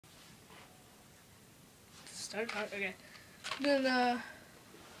start talking. Okay. Then,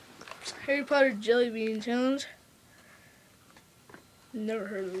 Harry Potter Jelly Bean Challenge. Never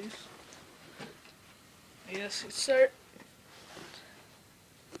heard of these. I guess let's start.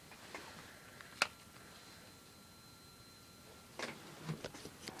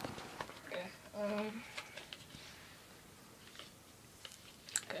 Okay.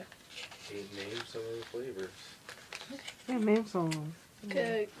 Okay. Name some of the flavors. Yeah, name some of them.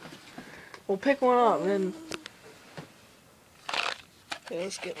 Okay. We'll pick one up, then. Okay,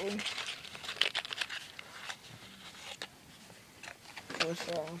 let's get one. What's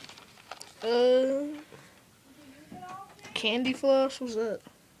that one? Candy floss. What's that?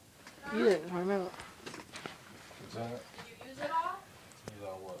 Yeah, I know. What's that? Did you use it all? Use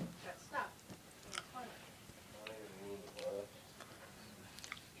all what? That stuff. Why?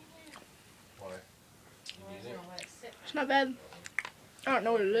 You need it? It's not bad. I don't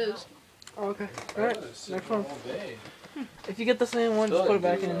know what it is. Oh, okay. I Alright, let it next sit one. all day. If you get the same one, just Still put it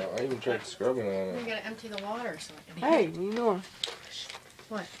back didn't in. do that. I even tried scrubbing on You it. gotta empty the water so it can Hey, what are you doing?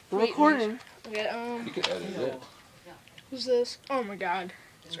 What? We're Wait, recording. Okay, You could edit it. who's this? Oh my god.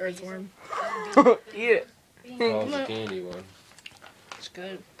 It's earthworm. Eat it. Oh, it's the candy one. It's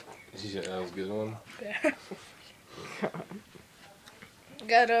good. You said that was a good one? Yeah.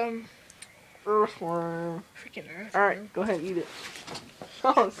 Got, Earthworm. freaking earthworm. Alright, go ahead, eat it.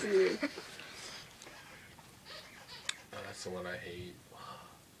 Oh, serious. Oh, that's the one I hate.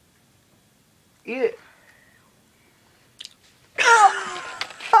 Eat it.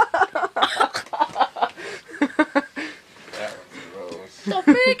 That one's gross. The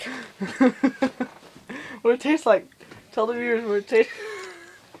freak? What it tastes like? Tell the viewers what it tastes.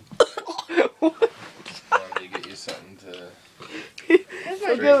 What? Wanted to get you something to... That's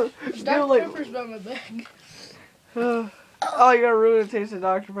my Give Dr. like, Pepper's by my bag. oh, you gotta ruin the taste of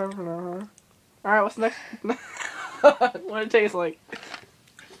Dr. Pepper now, huh? Alright, what's next? What it tastes like?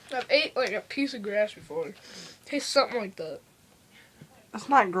 I've ate like a piece of grass before. Tastes something like that. It's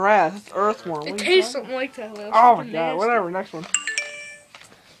not grass, it's earthworm. It What are you tastes talking something like that. Like, about? Oh my freaking god, nasty. whatever, next one. I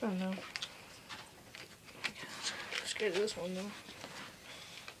don't know. I'm scared of this one though.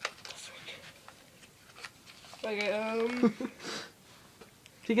 Okay,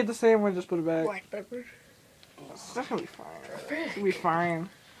 If you get the same one, just put it back. black pepper. That's gonna be fine. It's Frick. gonna be fine.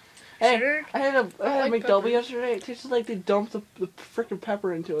 Hey, Sure. I had a like McDouble pepper. yesterday. It tasted like they dumped the freaking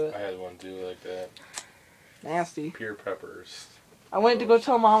pepper into it. I had one too like that. Nasty. Pure peppers. I went to go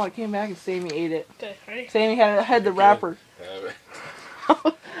tell Mom. I came back and Sammy ate it. Okay, ready? Sammy had the Okay. wrapper. Have it.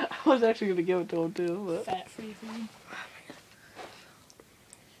 I was actually gonna give it to him too, but. Fat free food.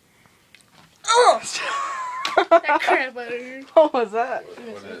 Oh! That crap out of here. What was that?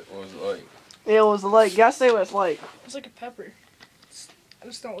 What was it like? It was like, gotta say what it's like. It's like a pepper. I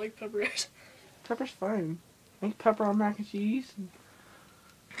just don't like peppers. Pepper's fine. Make pepper on mac and cheese and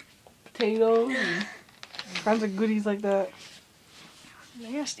potatoes and kinds of goodies like that.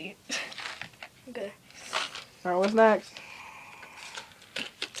 Nasty. Okay. Alright, what's next?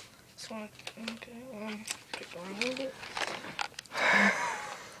 This one. Okay. Pick one a little bit.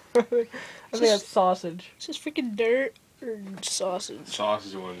 I think that's sausage. Is this freaking dirt or sausage?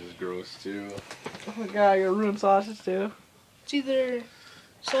 Sausage one is gross too. Oh my god, you're ruined sausage too. It's either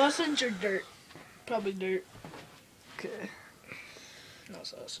sausage or dirt. Probably dirt. Okay. Not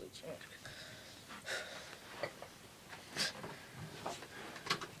sausage.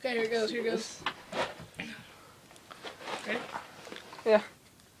 Okay, here it goes. Here it goes. Ready? Yeah.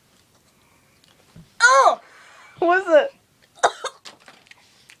 Oh! What's it?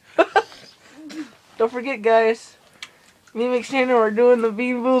 Don't forget, guys. Me and McShannon are doing the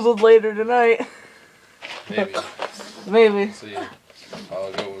Bean Boozled later tonight. Maybe. Maybe. See how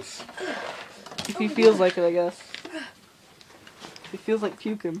it goes. If he feels like it, I guess. He feels like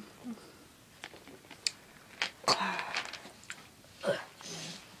puking.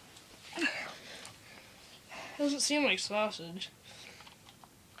 Doesn't seem like sausage.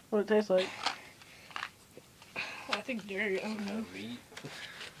 What it tastes like? I think dirt. I don't know. Meat.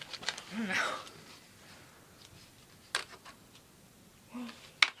 I don't know.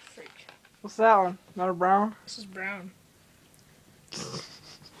 Freak. What's that one? Not a brown? This is brown.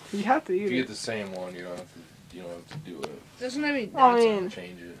 You have to If eat you it. get the same one, you don't have to do it. Doesn't have any dots I on mean- it.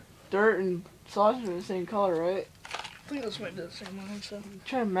 Change it. Dirt and sausage are the same color, right? I think this might be the same one. So.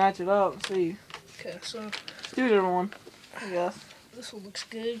 Try and match it up and see. Okay, so Let's do a different one, I guess. this one looks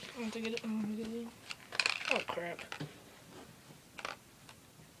good. I don't think it. Oh crap.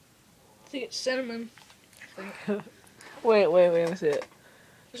 I think it's cinnamon. I think. Wait, let me see it.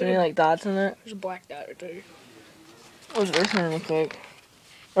 Is there any like dots in it? There's a black dot right there. What does Earthworm look like?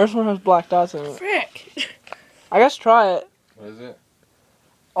 Earthworm has black dots in it. Frick! I guess try it. What is it?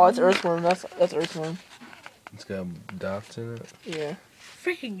 Oh, it's earthworm. That's earthworm. It's got dots in it. Yeah.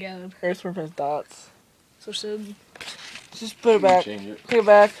 Freaking god. Earthworm has dots. So Sid, Just put it back. Change it. Take it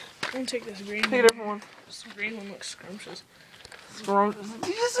back. I'm gonna take this green Take a one. different one. This green one looks scrumptious. Did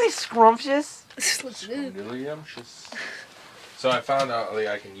you just say scrumptious? This looks good. Really umptious. So I found out like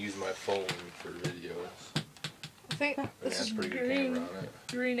I can use my phone for videos. I think And this that's is pretty good camera green. on it.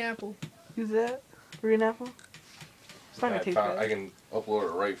 Green apple. Use that. Green apple. It's not gonna taste I bad. can upload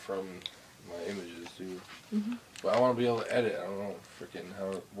it right from my images too. Mhm. But I want to be able to edit. I don't know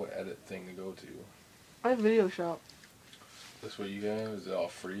what edit thing to go to. I have Video Shop. This what you have? Is it all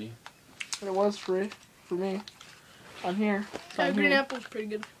free? It was free for me. I'm here. It's Yeah, on green here. apple's pretty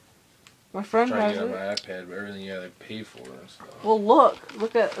good. My friend Trying has to get on it. my iPad, but everything you gotta pay for and stuff. Well,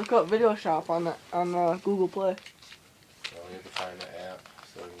 look up Video Shop on Google Play. So you have to find the app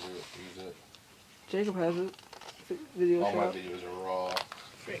so I can use it. Jacob has it. Video All my Shop. videos are raw.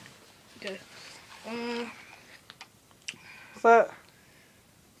 Okay. What's that?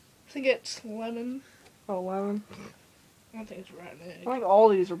 I think it's lemon. Oh, lemon. I don't think it's rotten I egg. think all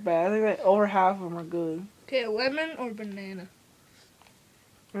these are bad. I think that over half of them are good. Okay, lemon or banana?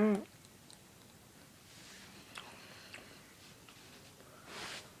 Mm.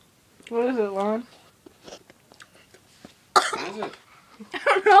 What is it, Lon? What is it? I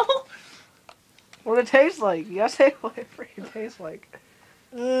don't know. What it tastes like? You gotta say what it freaking tastes like.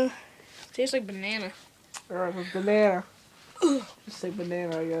 Tastes like banana. Alright, it's banana. Just say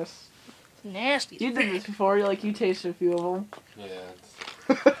banana, I guess. Nasty. You did this before. You tasted a few of them.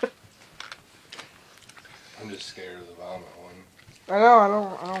 Yeah, I'm just scared of the vomit one. I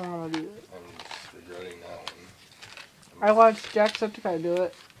know. I don't want to do it. I'm just regretting that one. I watched Jacksepticeye do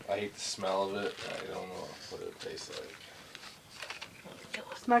it. I hate the smell of it. I don't know what it tastes like.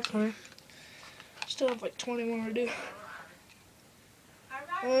 What's next, honey? Still have like 20 more to do.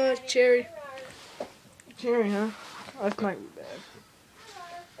 Cherry. Cherry, huh? That's not bad.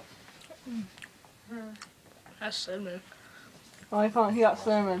 That's cinnamon. Oh, I thought he got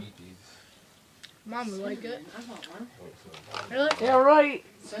cinnamon. Eat these. Mom would like it. I want one. Really? Yeah, right.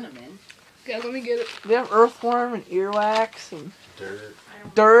 Cinnamon. Okay, let me get it. They have earthworm and earwax and Dirt.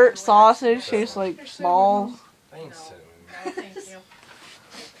 dirt, sausage, tastes like balls. Thanks, cinnamon. No, thank you.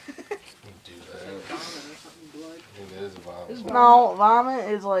 You do that. Vomit or something, blood. I think it is a vomit. It's one. No, vomit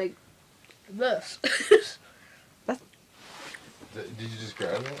is like This. Did you just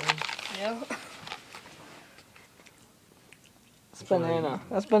grab that one? Yeah. it's banana.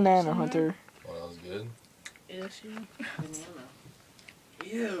 That's banana, Hunter. Oh, that was good. Yes, you. Banana.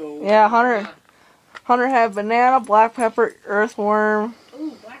 Ew. Yeah, Hunter had banana, black pepper, earthworm.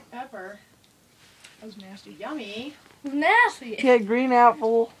 Ooh, black pepper. That was nasty. Yummy. It was nasty. He had green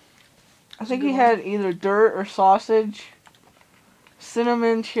apple. I think he had either dirt or sausage.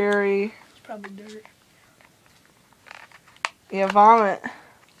 Cinnamon, cherry. It's probably dirt. Yeah, vomit.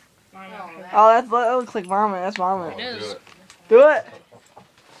 Mine Oh, not. that- Oh, that looks like vomit. That's vomit. It is. Do it. Do it.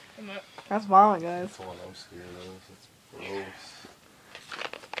 Come on. That's vomit, guys. That's the one I'm scared of. It's gross.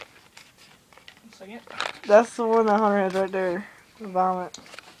 One second. That's the one that Hunter has right there. The vomit.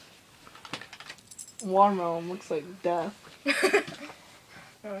 Watermelon looks like death.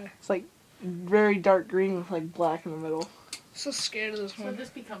 Alright. It's like very dark green with like black in the middle. So scared of this So one. this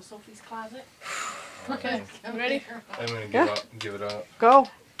becomes Sophie's closet. Okay, you ready? I'm gonna Yeah. give it up. Go.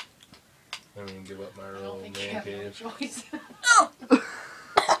 I'm gonna give up my I little don't think you man have no cave. choice.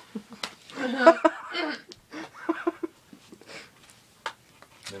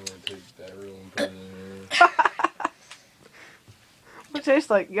 I'm gonna take that room and put it in here. What it tastes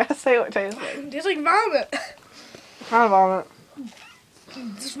like? You gotta say what it tastes like. It tastes like vomit. What kind of vomit?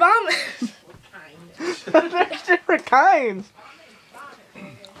 Just vomit. There's different kinds.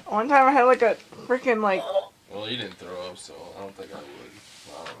 One time I had like a freaking like Well, you didn't throw up, so I don't think I would.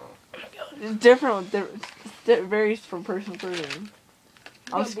 I don't know. it's different. It varies from person to person.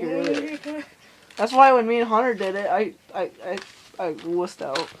 I'm scared of it. That's why when me and Hunter did it, I wussed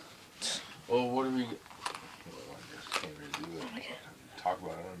out. Well, what do we? Well, I just can't really do it. Talk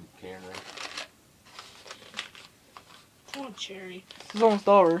about it on camera. Oh, cherry. It's almost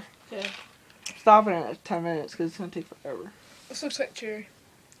over. Okay. Stopping it at 10 minutes because it's gonna take forever. This looks like cherry.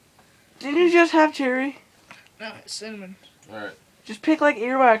 Didn't you just have cherry? No, it's cinnamon. All right. Just pick like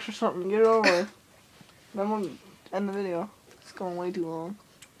earwax or something. Get it over with. Then we'll end the video. It's going way too long.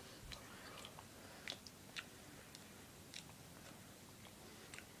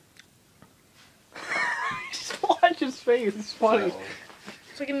 Just watch his face. It's funny. So,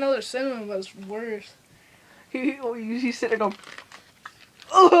 It's like another cinnamon, but it's worse. He's sitting there going,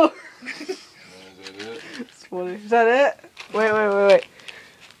 oh! is that it? It's funny. Is that it? Wait.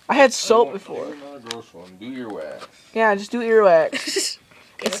 I had soap before. Here's another gross one. Do your wax. Yeah, just do earwax.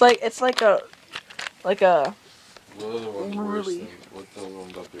 It's like a What other one's worse Really? than what the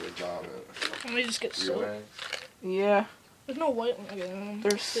ones up there vomit? Let me just get Your soap. wax? yeah. There's no white one again.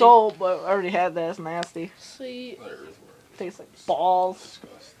 There's soap, but I already had that. It's nasty. See, There is one. Tastes like balls.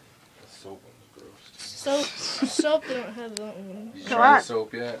 Disgusting. The soap one's gross. soap they don't have that one. You Come tried on.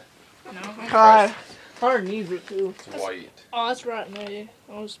 soap yet? No. God, Hunter needs it too. It's white. Oh, that's rotten egg.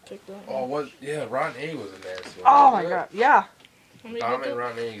 I always picked that Oh, one. what? Yeah, rotten egg was a nasty one. Oh my god, yeah. Let me Tom get and that.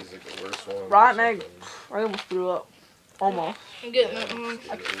 rotten egg is like the worst one. Rotten egg. I almost threw up. Almost. I'm getting that one.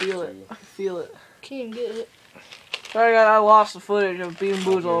 I can feel it. I can feel it. Can't get it. Sorry, guys, I lost the footage of being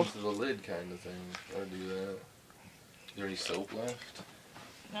boozled. Into the lid kind of thing. Gotta do that. Is there any soap left?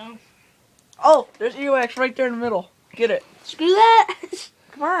 No. Oh, there's earwax right there in the middle. Get it. Screw that.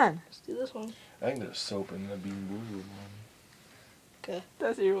 Come on. Let's do this one. I think there's soap in the Bean Boozled one. Okay.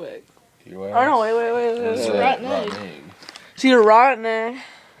 That's earwax. Earwax? Oh no, wait. It's What's rotten that? egg. It's either rotten egg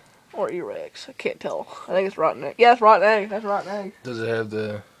or earwax. I can't tell. I think it's rotten egg. Yeah, it's rotten egg. That's rotten egg. Does it have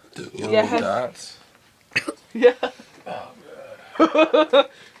the yellow Yeah. dots? Yeah. Oh, God.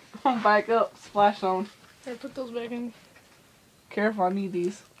 I'm back up. Splash zone. Here, put those back in. Careful, I need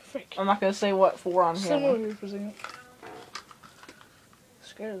these. Frick. I'm not gonna say what for on Stand over camera. here for a second.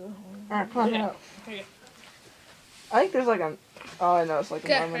 Scared of that one. Alright, come on, Yeah. out. Okay. I think there's like a. Oh, I know, it's like a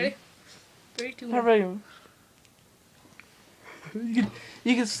Okay, lemon. ready? 3, 2, 1. Everybody.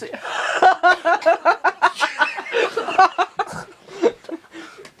 You can see.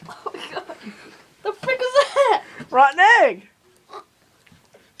 The frick is that? Rotten egg!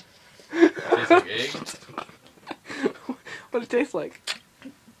 Tastes like egg? What it tastes like?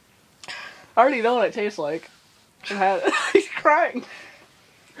 I already know what it tastes like. I had it. He's crying.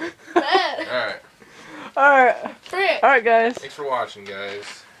 Bad. Alright. Alright. Frick. Alright, guys. Thanks for watching,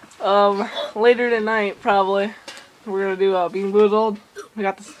 guys. Later tonight, probably, we're gonna do Bean Boozled. We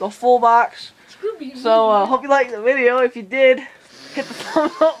got the full box. Screw me. So, hope you liked the video. If you did, hit the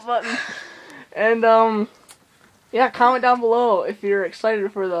thumbs up button. And, yeah, comment down below if you're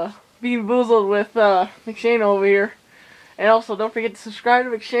excited for the Bean Boozled with McShane over here. And also, don't forget to subscribe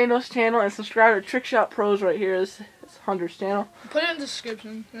to McShane's channel and subscribe to Trick Shot Pros right here. It's Hunter's channel. Put it in the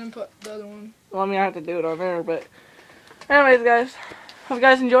description and put the other one. Well, I mean, I have to do it on there, but anyways, guys, hope you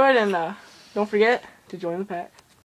guys enjoyed, and don't forget to join the pack.